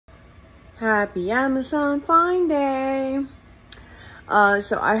Happy Amazon Fine Day.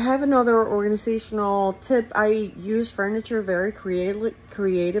 So I have another organizational tip. I use furniture very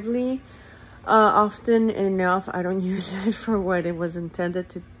creatively. Often enough, I don't use it for what it was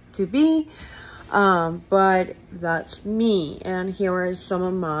intended to be. But that's me. And here are some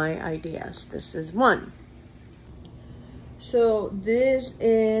of my ideas. This is one. So this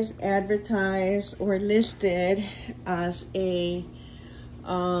is advertised or listed as a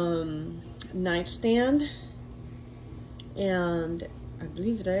nightstand, and I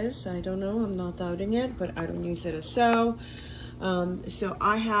believe it is. I don't know, I'm not doubting it, but I don't use it as so. So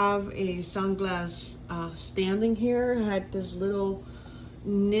I have a sunglass standing here. I had this little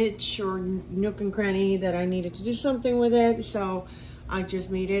niche or nook and cranny that I needed to do something with it, so I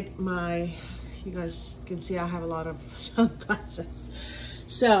just made it my, you guys can see I have a lot of sunglasses.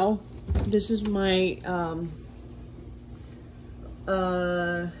 So this is my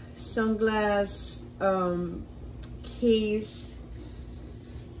sunglass case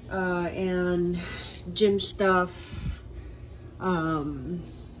and gym stuff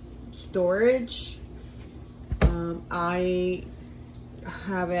storage. I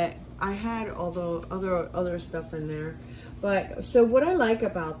have it. I had all the other stuff in there, but so what I like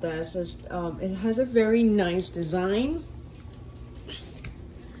about this is it has a very nice design.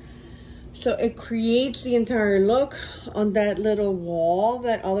 So it creates the entire look on that little wall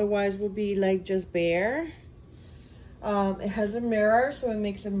that otherwise would be like just bare. It has a mirror, so it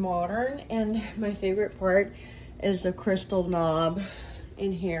makes it modern. And my favorite part is the crystal knob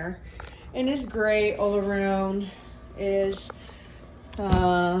in here. And it's gray all around. It is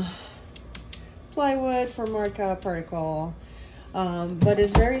plywood from Marca Particle. But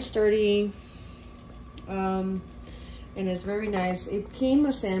it's very sturdy. And it's very nice. It came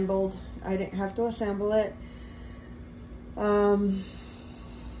assembled. I didn't have to assemble it.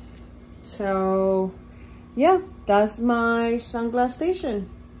 So yeah, that's my sunglass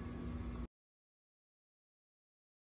station.